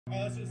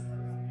Let's just...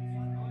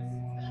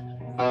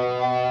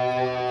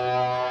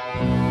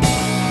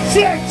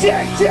 Check,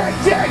 check, check,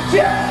 check,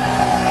 check!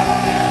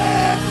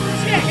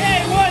 Check,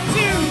 hey, 1, 2,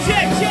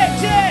 check, check,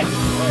 check!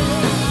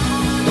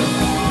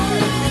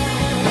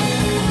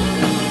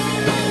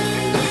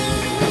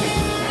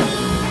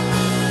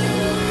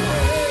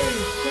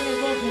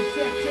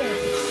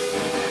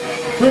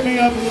 Bring me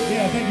up,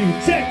 yeah, thank you.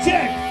 Check,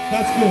 check!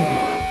 That's good.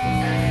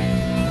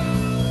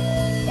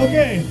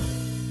 Okay,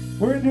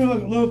 we're gonna do a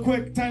little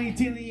quick, tiny,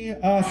 teeny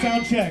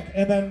sound check,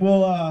 and then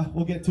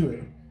we'll get to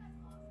it.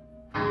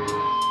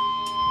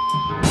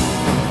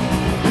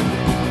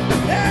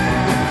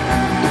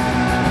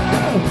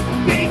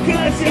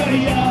 Because you're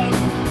young,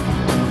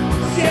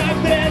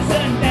 sharp as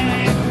a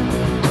knife,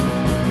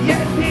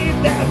 yet need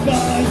that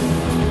buzz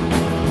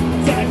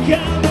to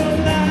come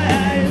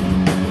alive.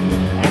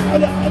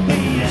 Out of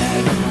the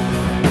end,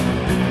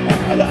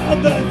 out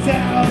of the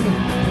town,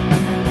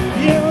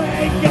 you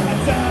ain't got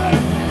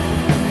time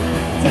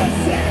to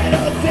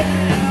settle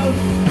down.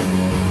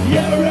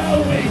 You're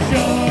always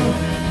sure,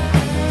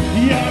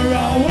 you're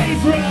always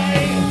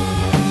right.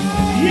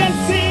 You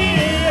see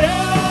it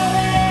all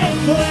in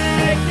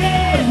black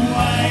and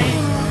white.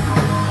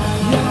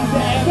 You'll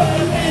never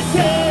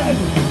listen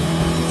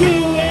to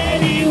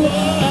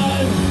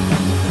anyone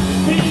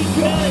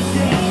because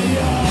you're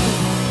young.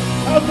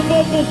 How's the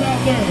vocals out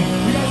there?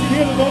 You guys can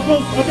hear the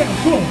vocals? Okay,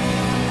 cool.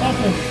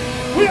 Awesome.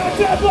 We are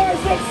Templars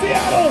from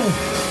Seattle.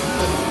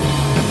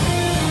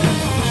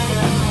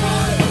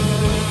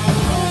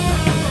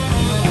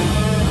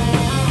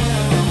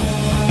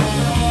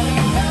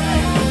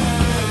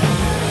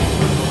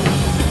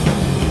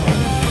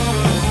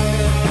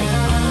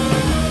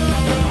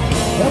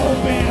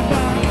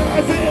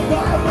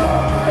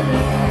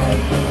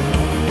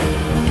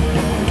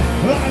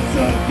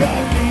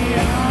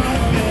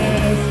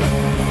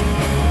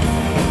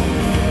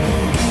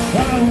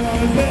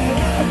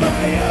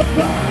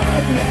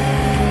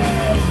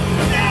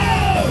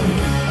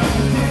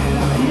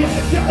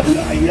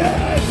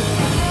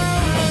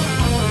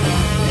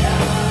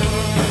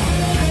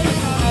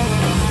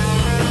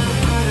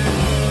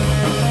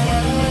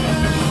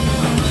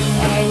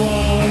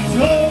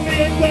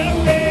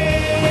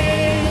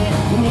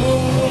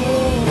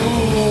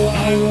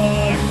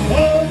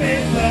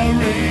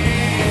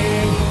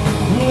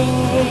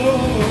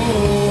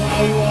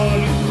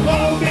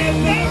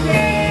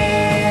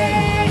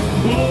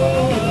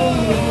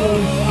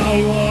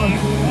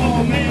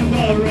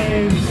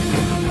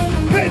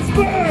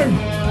 Pittsburgh!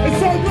 It's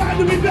so glad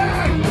to be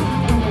back!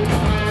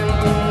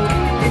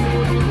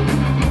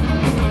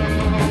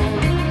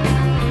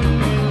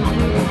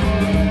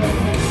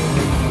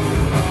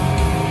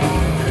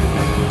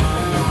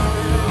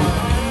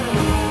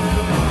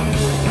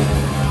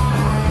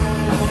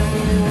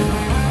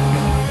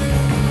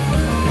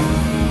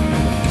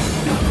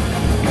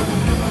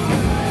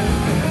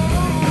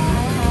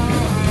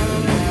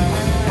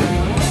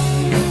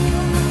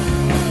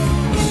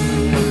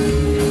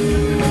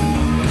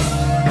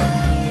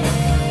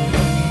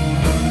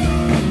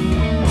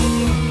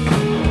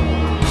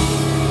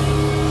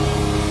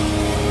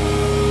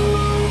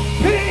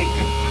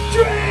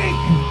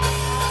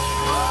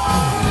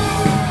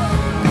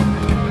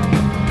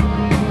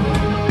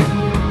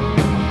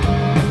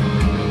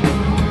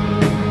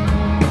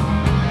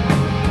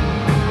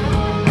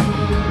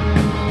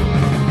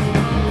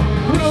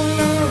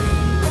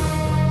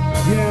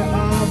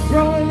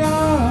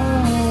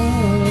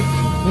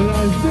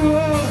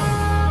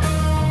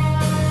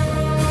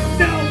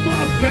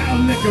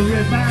 Liquor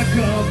in my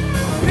cup.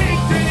 Big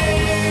drink,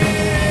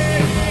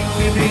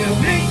 give me a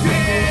big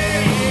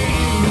drink.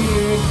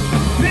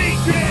 Big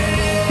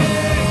drink,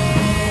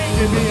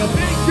 give me a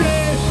big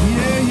drink.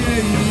 Yeah,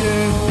 yeah,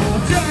 yeah.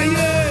 I'm trying,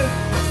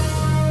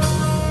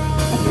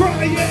 I'm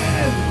crying,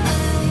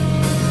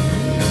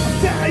 I'm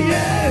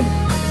dying.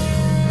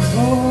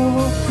 Oh,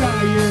 I'm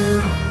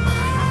tired.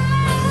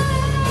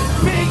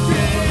 Big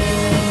drink,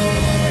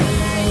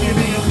 give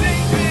me a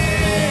big drink.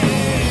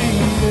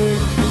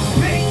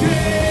 Big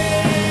drink.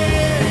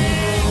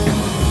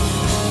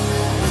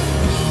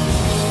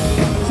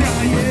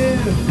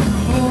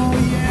 Oh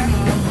yeah,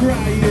 I'm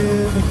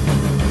crying.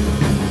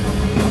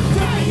 I'm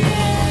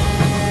dying.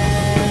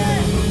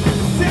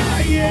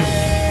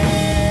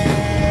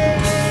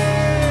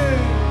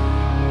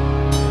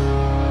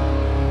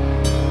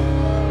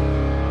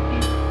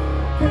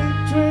 Big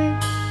drink,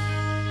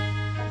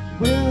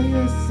 will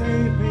you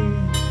save me?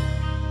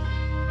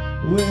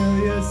 Will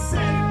you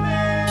save me?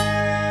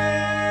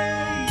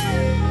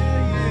 Yeah,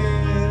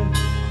 yeah.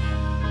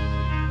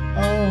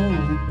 Oh,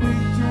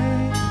 big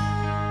drink.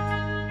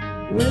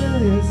 Will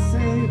you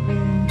save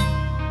me?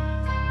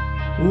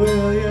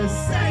 Will you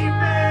save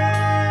me?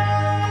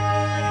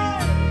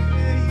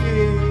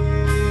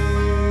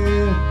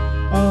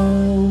 Yeah.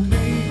 Oh,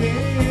 baby.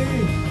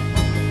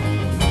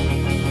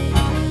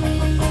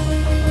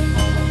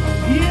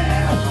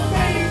 Yeah,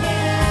 baby.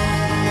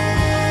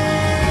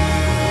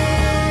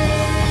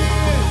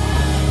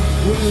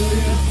 Will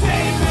you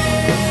save me?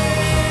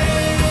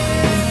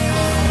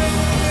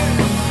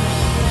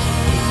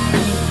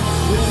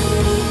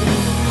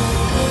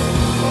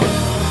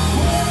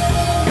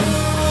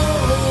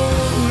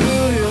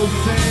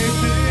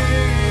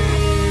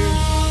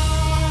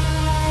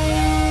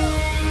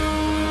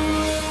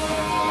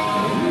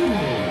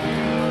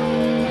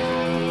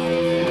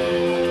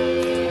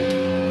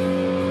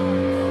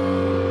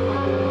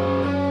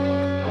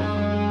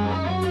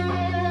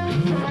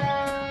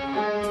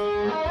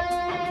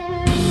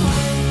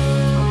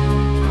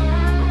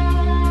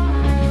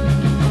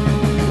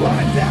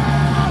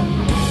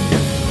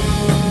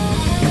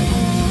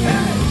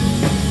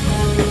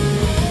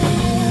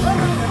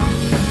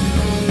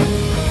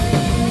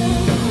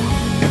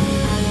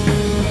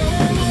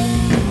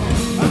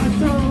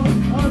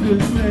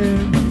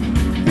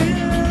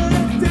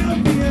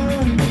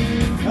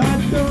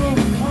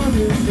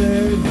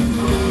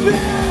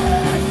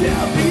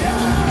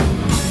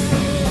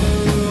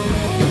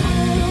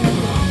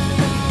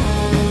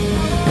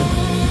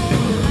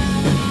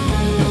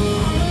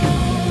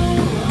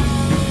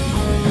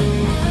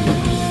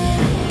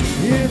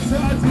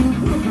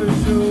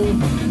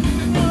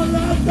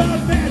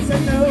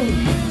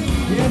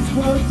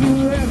 Close to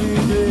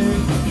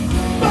everything,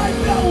 but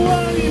no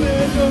one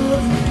even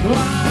knows.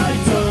 I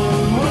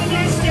don't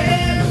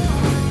understand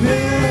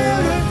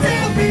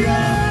Philadelphia.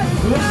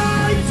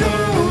 I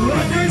don't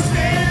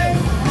understand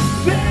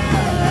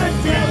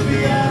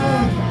Philadelphia.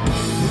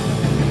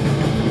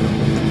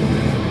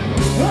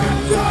 I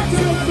talked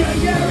to a friend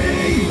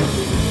Gary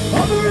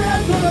on the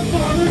red of the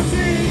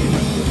pharmacy.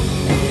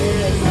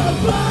 He's a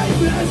blind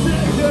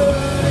messenger,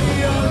 the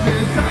other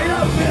side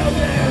of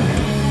building.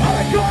 On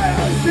a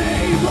corner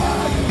city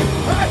block,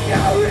 I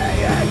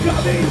carry a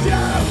coffee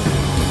shop.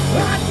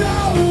 I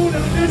don't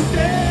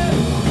understand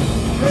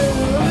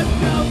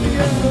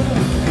Philadelphia.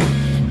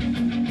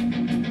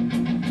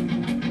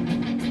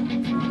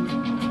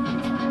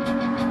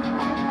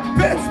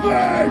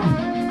 Pittsburgh,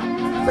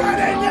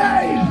 Friday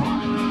night.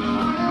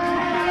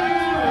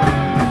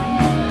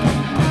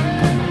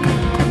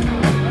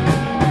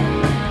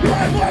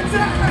 One more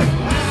time.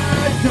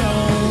 I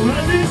don't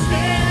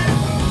understand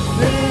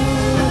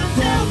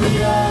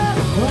Philadelphia.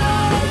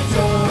 I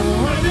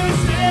don't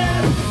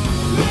understand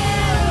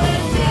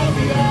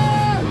Philadelphia.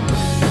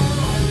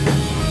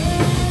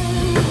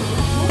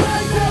 I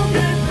don't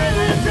get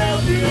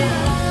Philadelphia.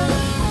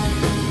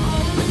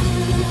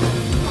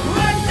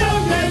 I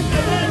don't get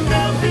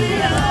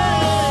Philadelphia.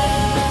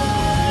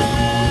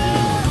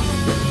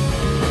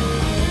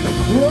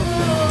 Whoa.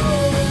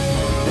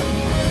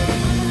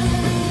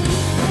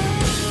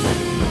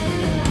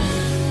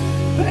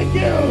 Thank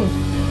you.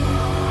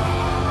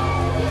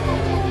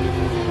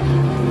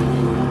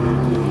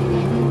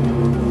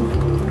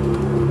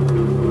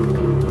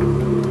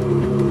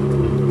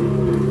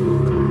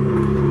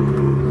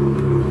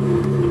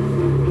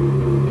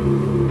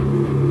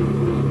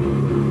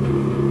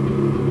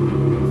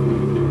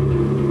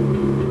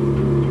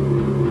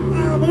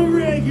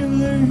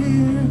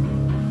 Here,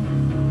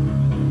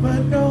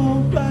 but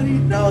nobody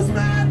knows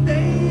my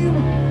name.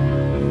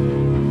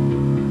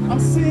 I'm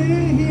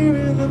sitting here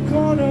in the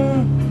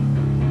corner.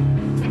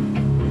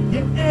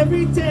 Yeah,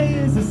 every day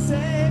is the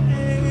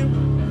same.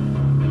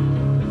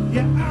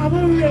 Yeah, I'm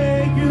a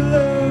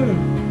regular,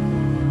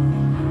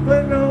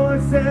 but no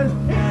one says,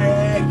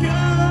 here it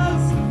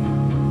comes.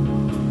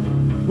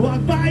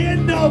 Walk by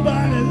and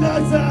nobody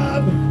looks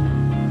up.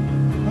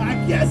 I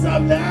guess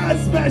I'm not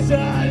special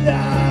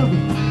enough.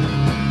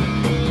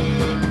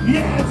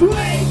 Yeah, it's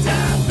way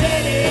too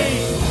many.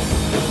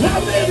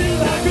 I'm living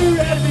like a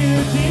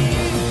refugee.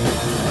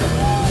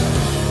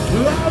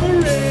 I'm a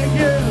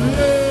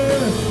regular.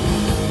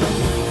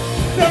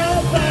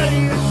 Nobody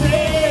is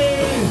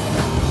safe.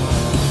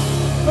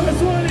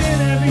 First one in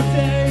every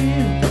day.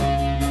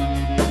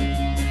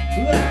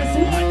 Last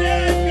one to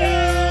go.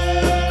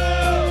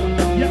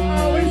 You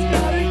always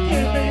gotta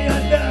give me a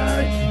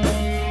nudge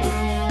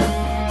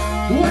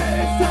when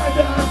it's time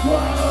to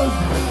close.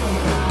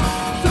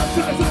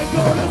 Sometimes I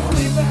go to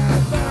sleep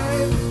at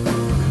night,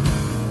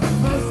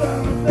 but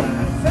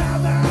sometimes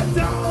I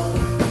don't.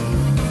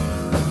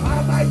 I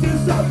might do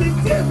something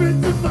different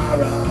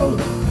tomorrow.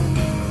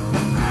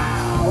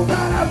 Oh,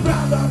 but I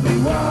probably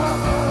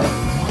won't.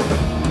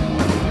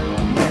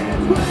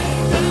 It's way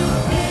too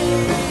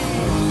many.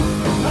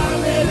 I'm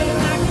living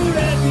like a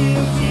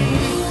refugee.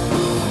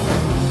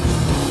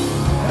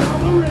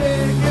 I'm a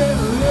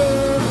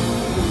regular.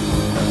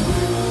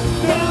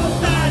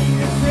 Nobody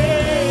is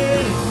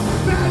safe.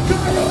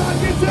 Carlo on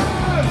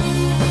guitar!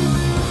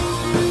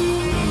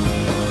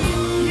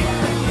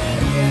 Yeah, yeah,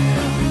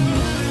 yeah.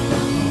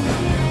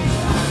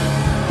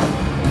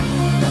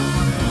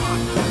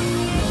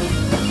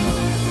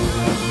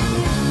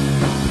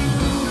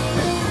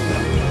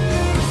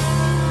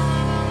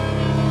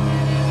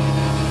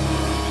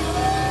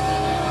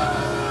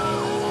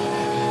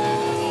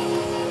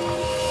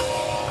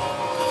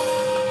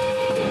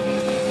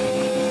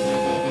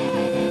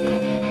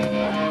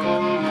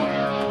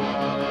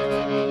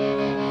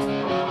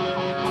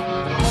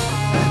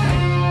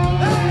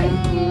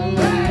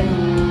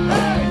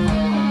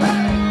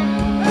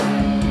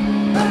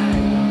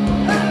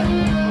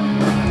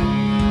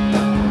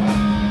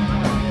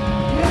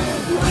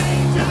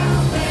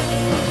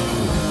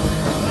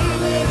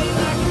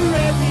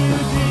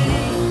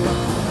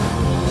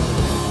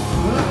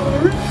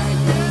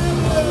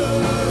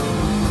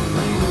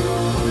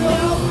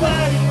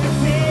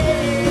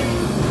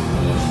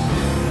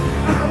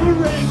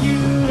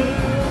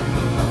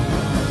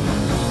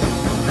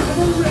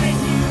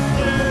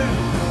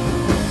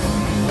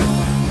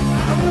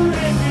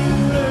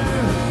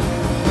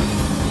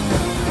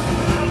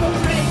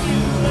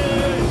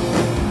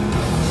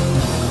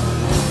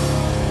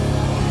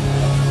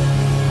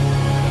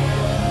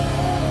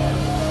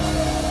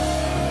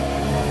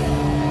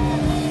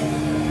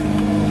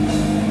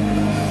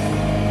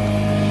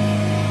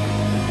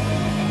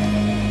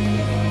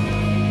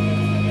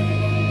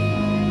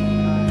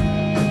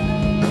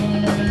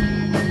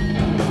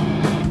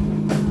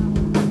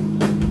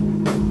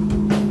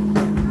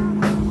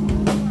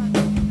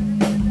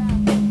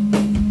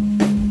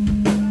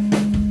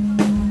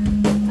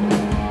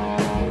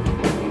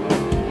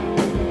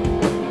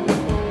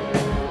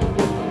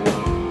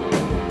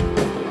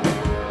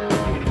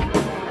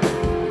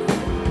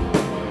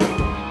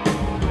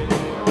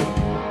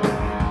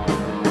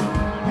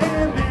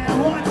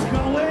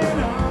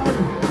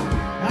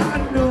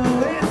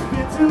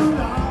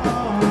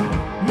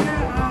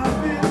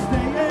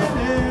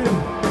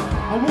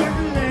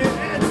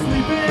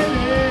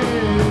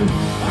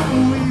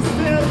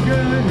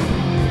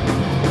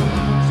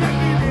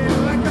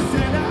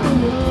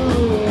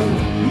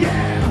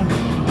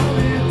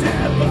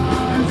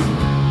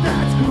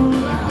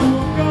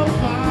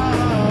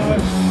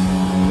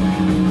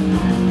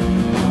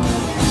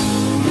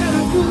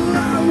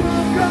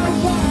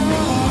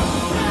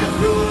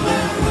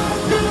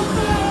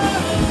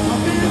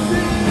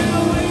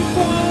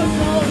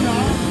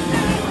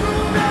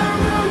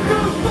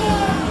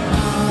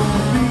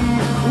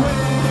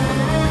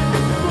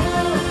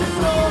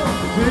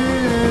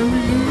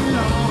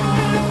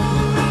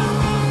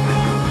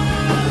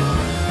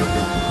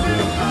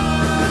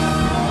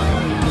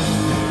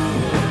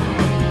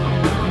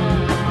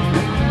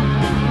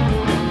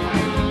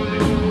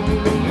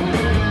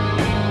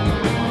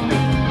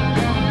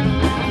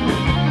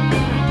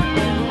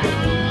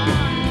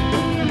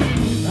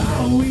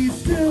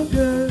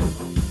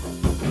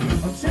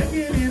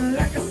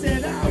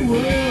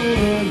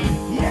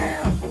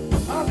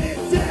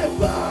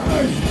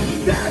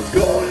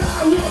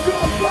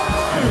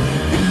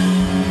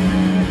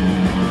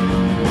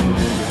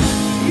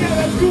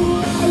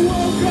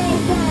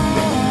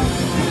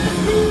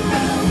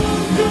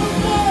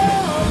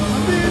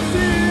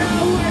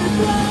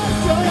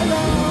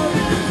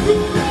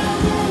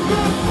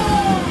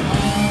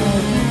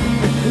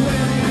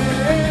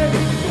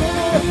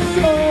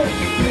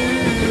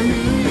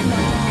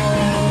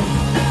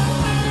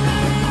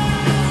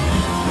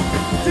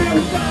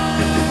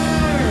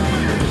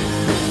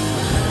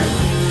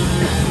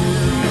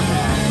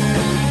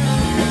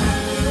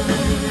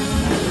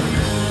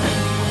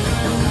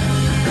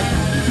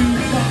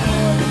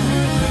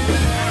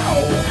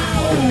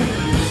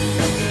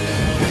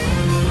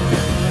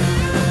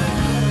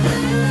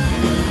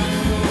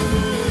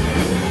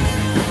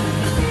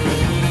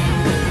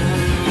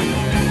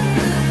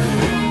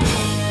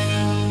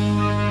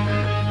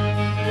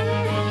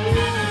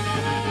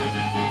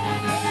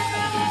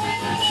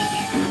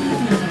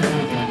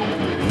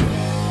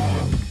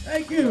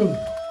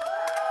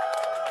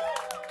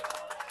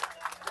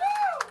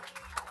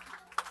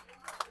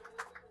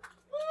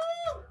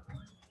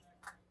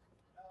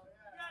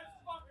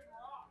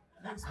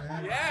 Thanks,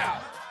 man.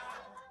 Yeah.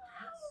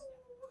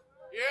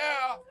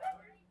 Yeah.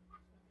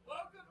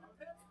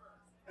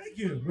 Thank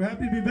you. We're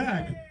happy to be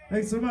back.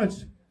 Thanks so much.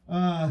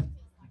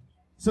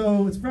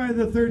 So it's Friday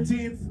the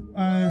 13th.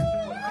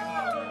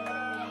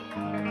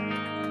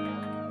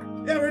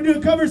 Yeah, we're gonna do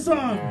a cover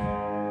song.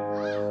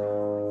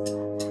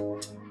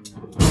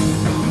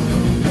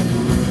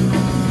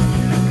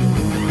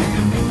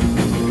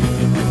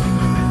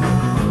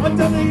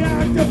 Until the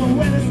act of a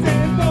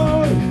Wednesday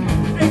board,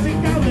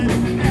 ancient goblin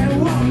and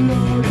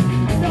warlord.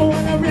 No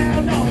one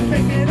around, no one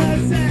making a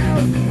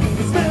sound.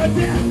 The smell of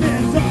death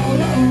is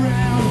all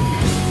around.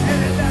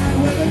 And at night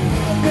with a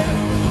trumpet,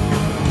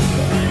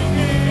 the thing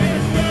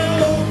is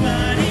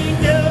nobody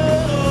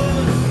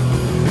knows.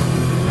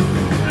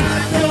 I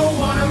don't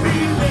wanna be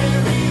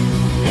buried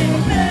in a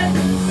pet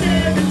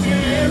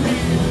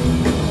cemetery.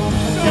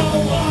 I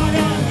don't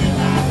wanna live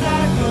my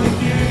life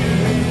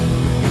again.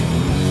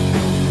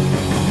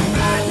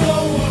 I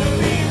don't wanna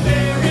be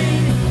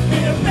buried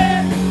in a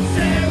pet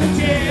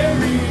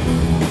cemetery.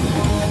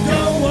 I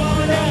don't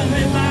wanna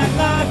live my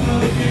life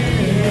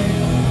again.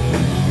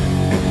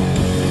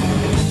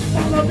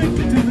 Follow me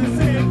to the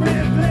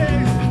sacred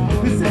place,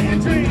 the same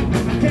dream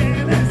I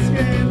can't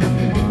escape.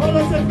 All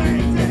of the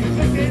things they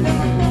clicking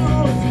on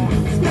walls,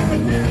 smell of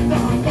death on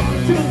our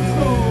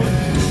tombstones.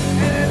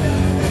 And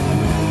I'm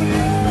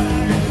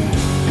moonlight,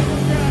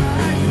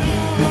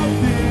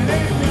 something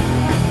ain't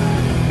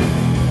right.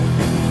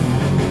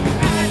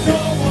 I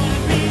don't wanna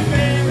be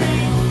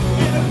buried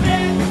in a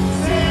pet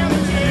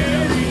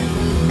cemetery.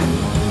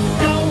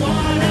 Don't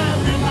wanna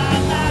live my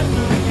life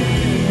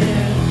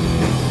again.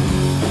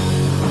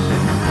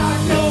 I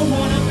don't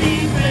wanna be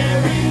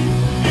buried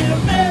in a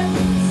pet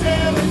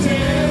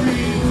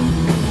cemetery.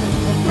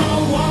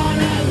 Don't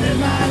wanna live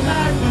my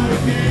life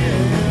again.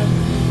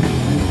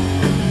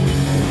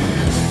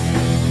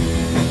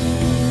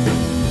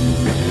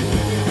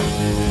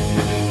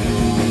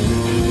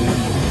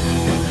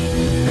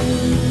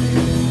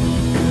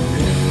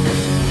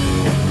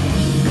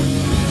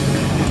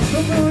 The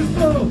moon's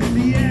full,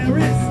 the air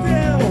is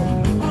still.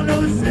 On the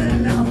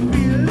listen, I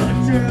feel the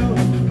chill.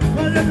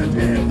 My little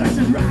dream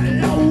flashes right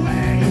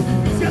away.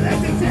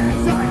 Skeleton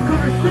attacks on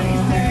cars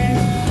racing.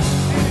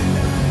 And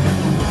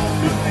I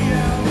cry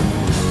out.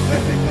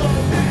 Let it go,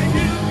 and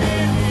you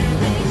can hear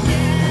me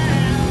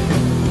shout.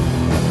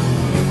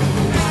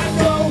 I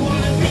don't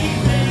wanna be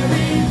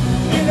buried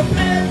in a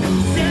pet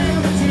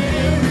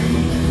cemetery.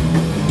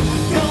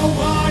 Don't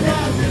wanna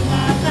live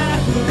my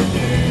life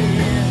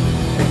again.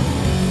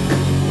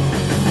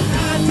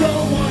 I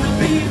don't wanna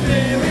be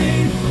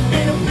buried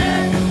in a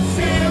pet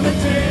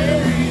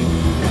cemetery.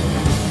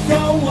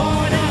 Don't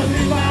wanna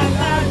live my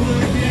life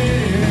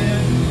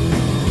again.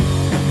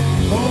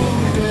 Oh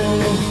no,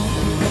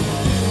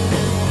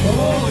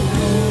 oh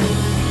no.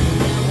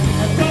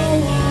 I don't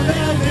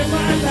wanna live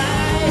my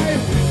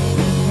life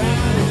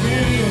not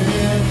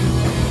again.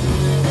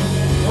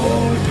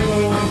 Oh no,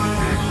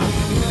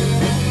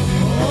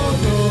 oh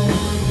no.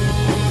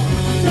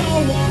 I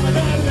don't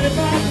wanna live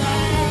my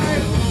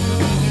life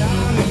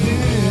not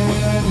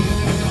again.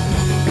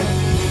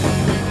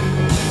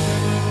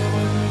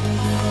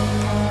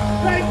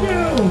 Thank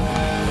you.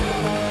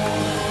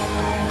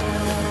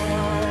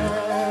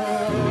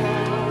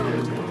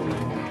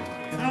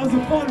 That was a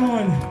fun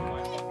one.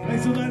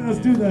 Thanks for letting us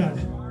do that.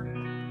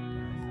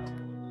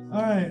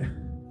 All right.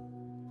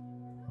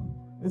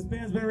 This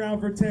band's been around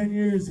for 10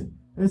 years.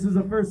 This is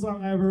the first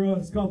song I ever wrote.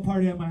 It's called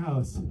Party at My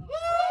House.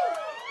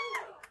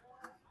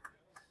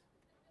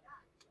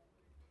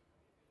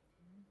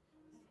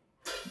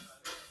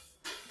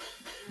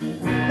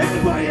 At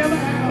a party at my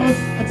house,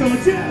 I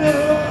told you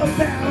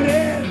about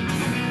it.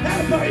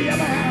 At a party at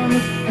my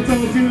house, I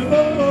told you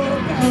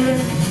about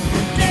it.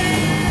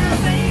 Yeah,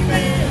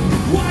 baby,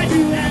 why'd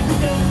you have to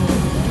go?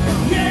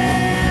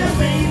 Yeah,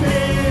 baby,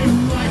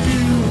 why'd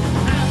you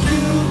have to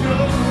go?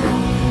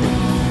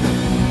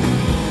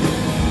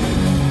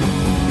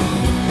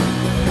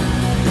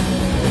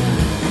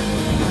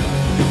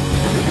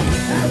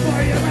 At a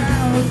party at my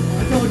house,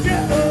 I told you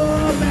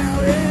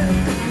about it.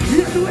 You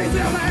have to wait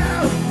till my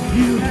house.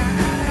 You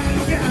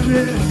have got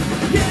it.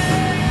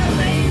 Yeah,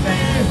 baby,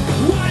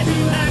 why'd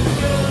you have to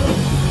go?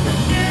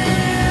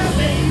 Yeah,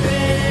 baby.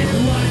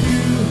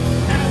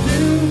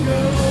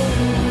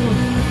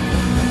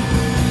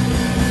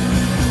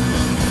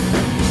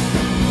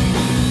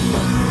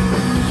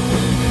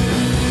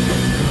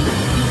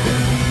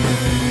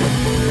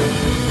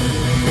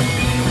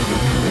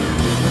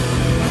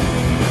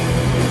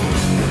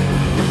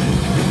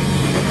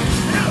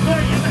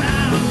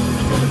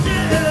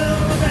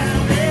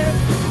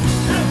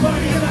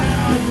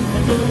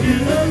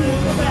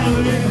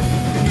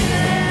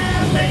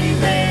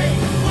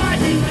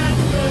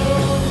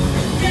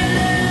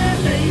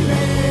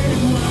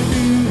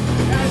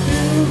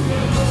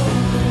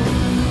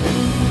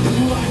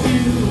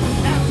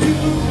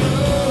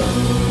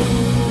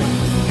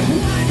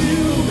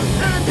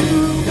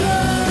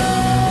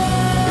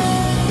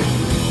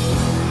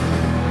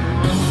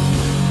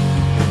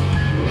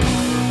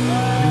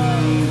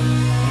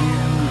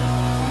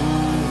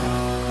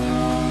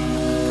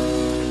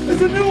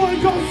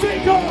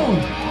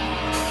 sinkhole.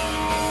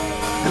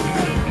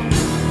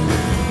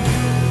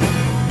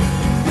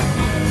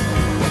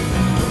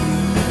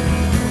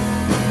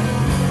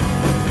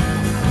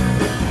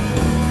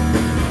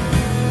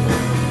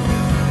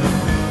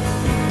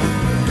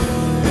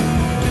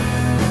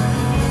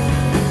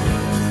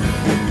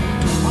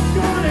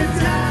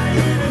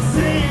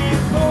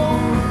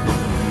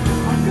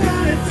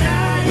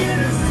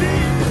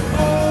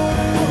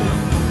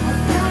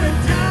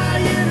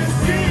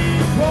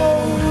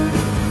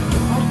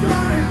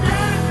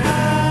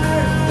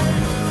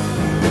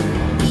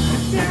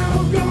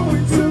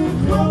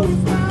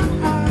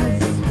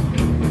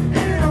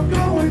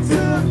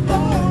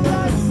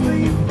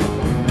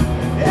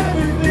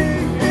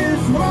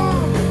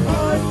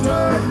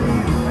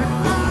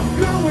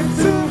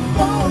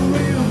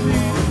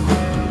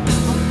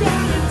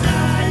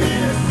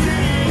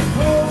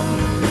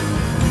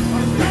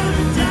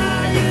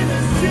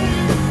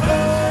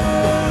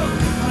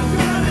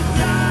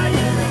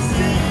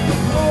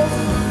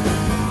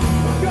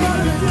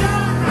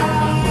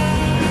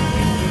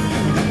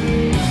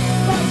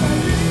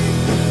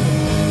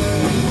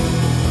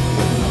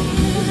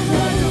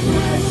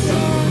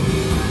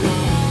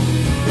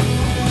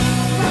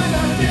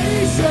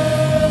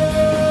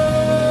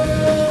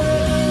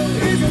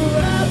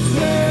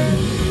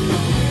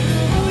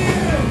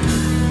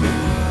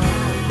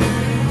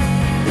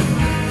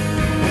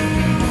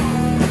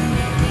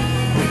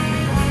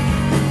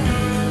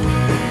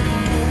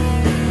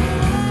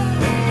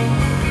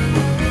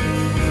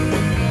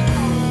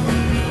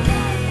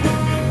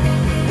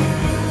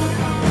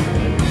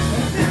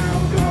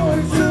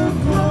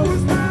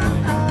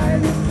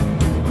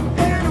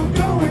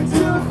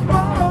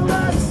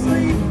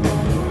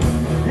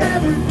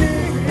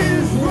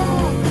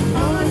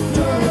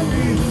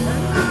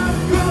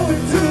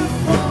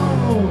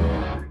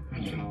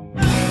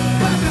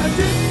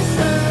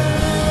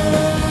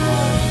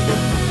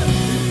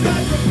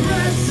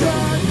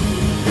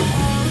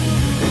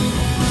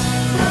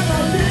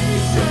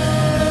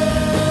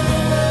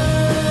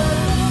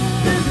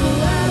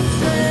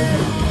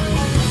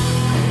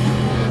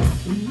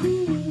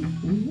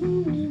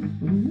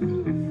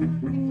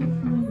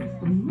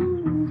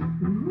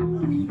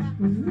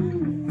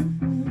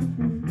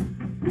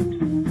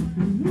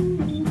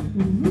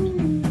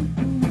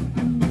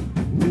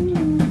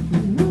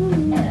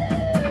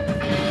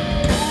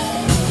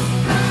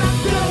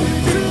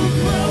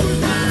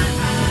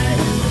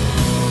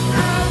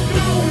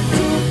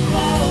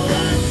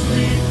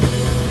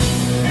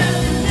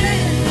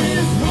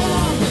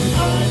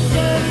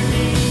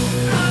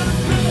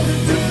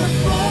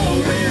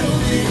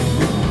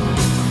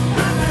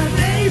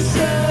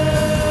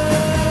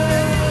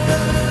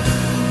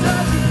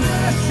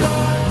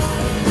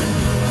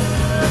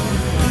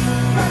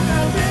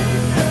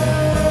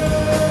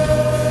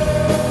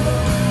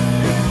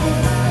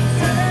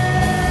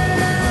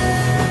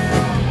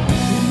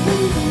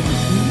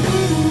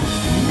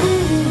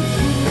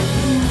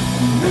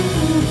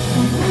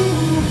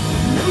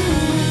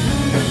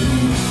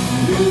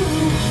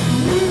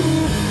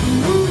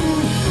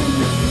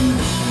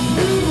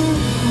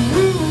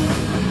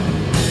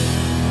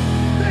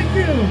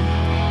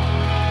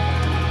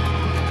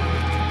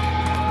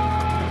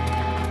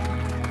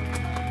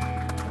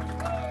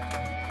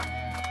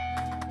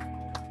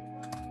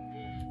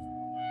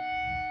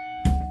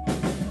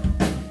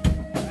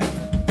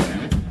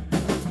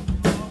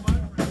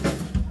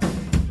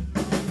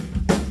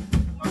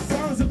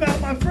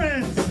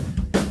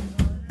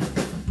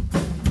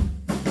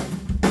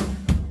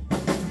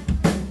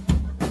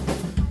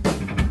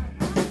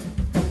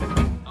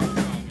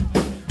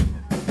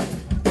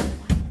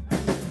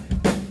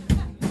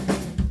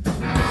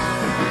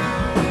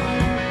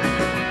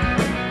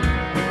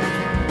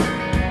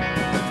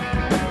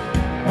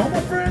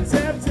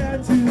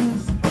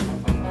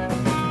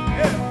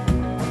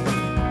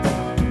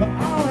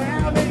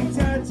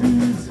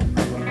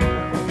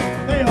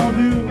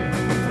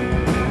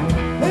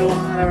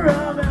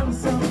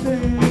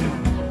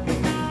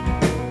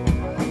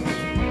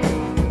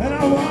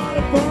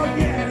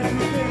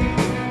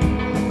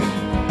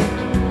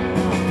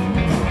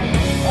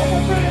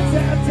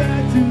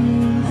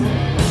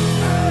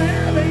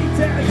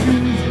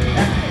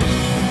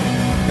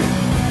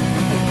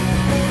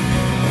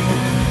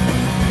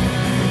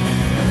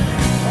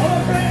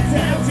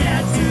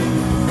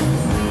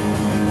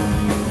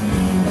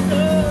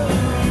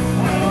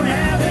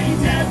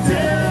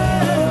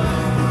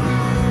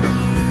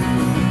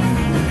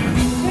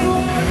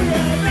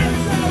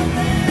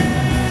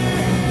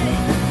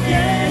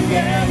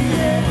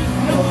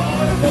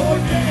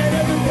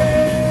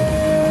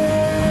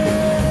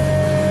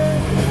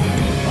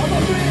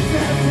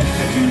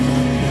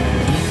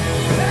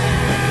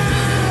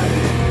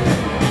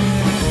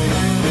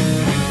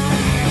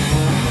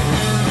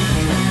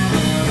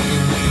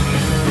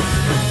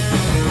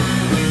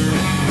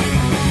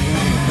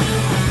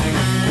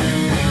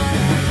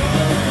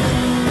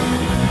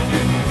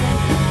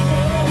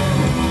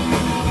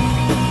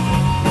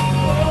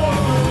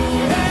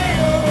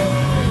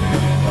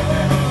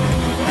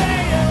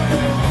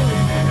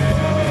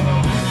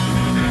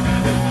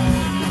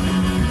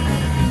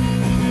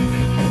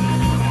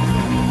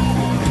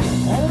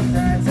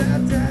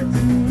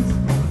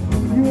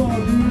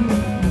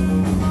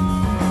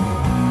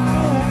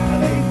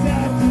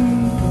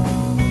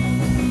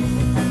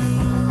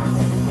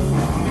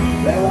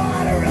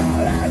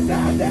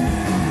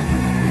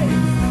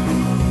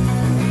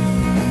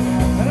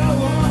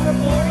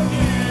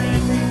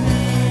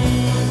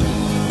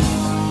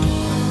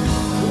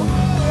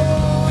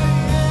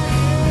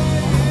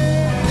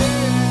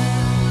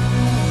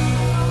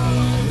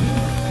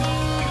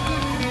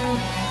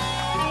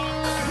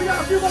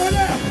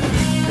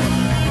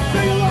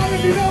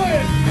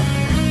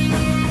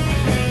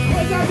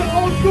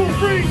 school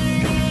freak.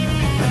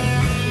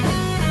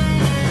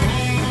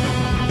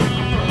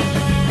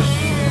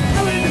 I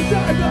went to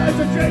Starbucks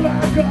to drink my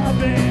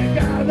coffee.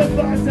 Got the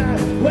bus, I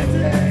went to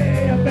the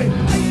AFB.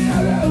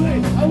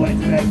 I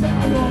went to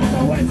McDonald's,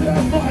 I went to the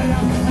White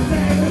House. I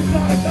sang the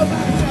song to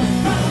myself.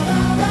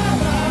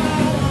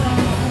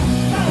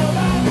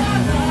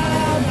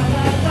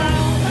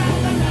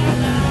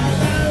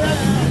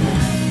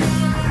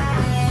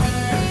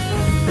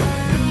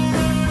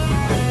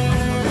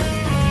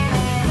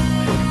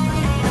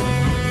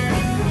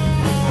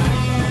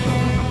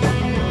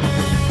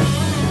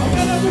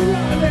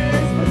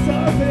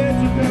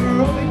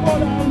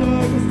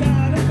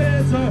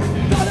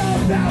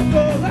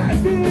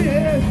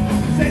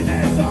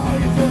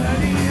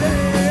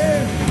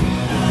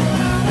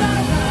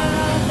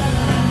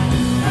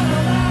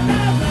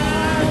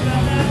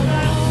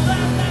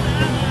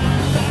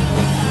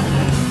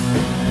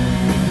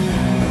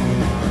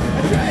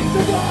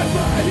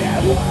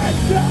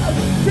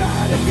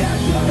 Trying to get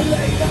some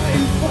late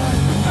night fun.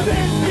 I've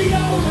been the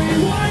only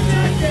one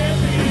that get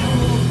me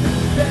home.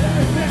 That I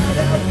found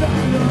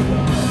outside of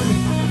love.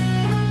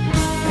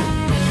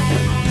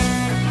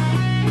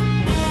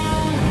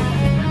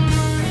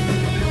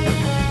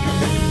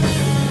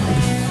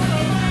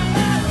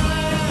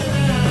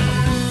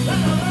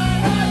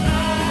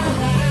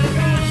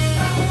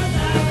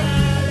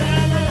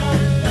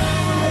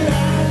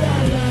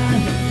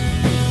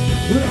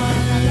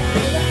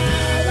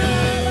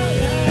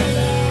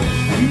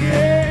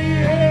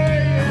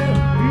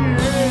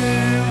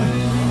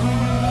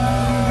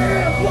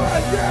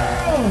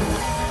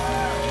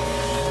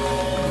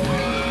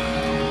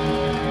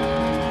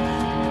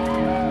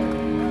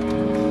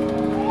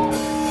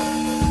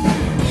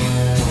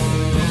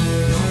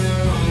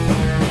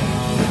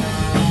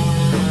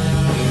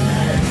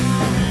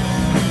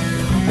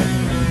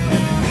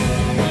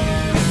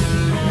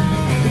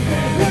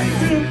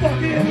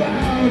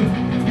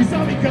 You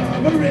saw me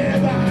come a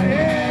rib my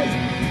head,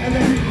 and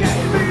then you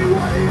gave me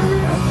one of your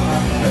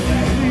earplugs.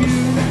 Thanks to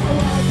you, now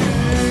I'm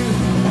dead.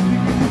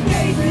 You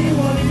gave me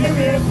one of your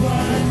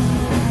earplugs.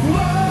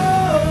 Whoa,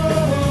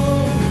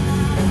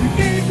 you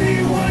gave me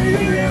one of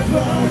your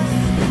earplugs.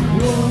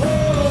 Whoa,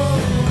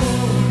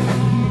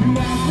 you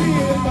asked me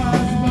if I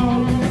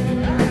smoked.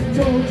 I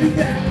told you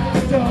that I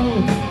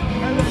don't,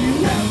 and then you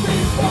left me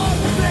for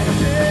the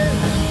faces.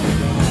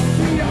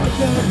 We are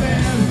the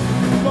band.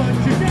 But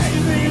you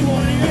gave me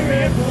one of your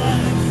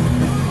earplugs.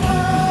 Oh,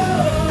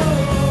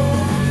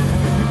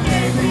 you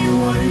gave me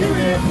one of your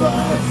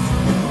earplugs.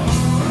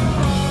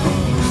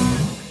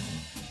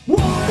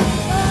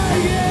 Oh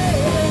yeah,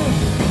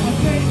 I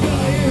think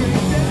my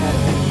hearing dead.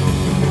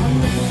 I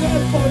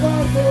listen for the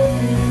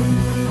moon.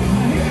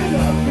 I hear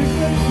the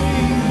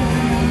frequencies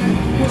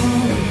and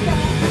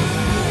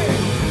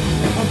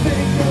I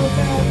think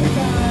about the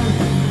time.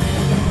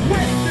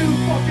 Way too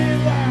fucking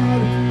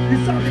loud. You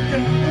saw me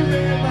come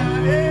in my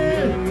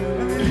head,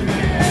 and then you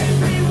gave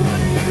me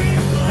one of your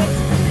earplugs.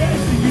 Yes,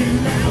 to you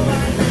now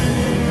I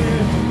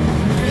live.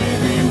 You gave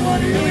me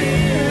one of your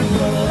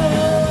earplugs.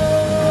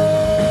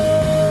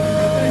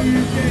 And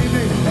you gave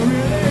me a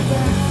really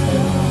bad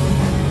one.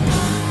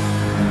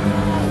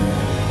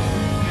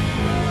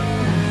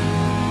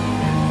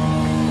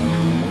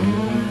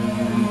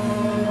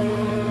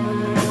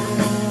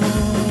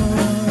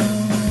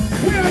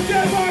 We are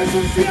Dead Boys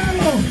from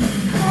Seattle.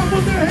 Off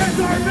of their heads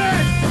are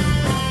next.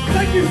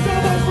 Thank you so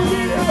much for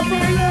being here on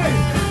Friday.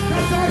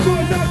 That's our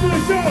boys after the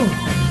show.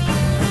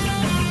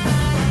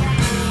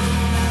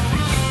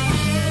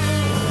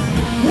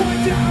 One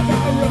time I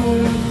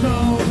wrote a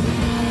song.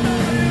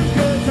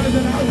 Good, turns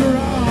out I was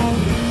wrong.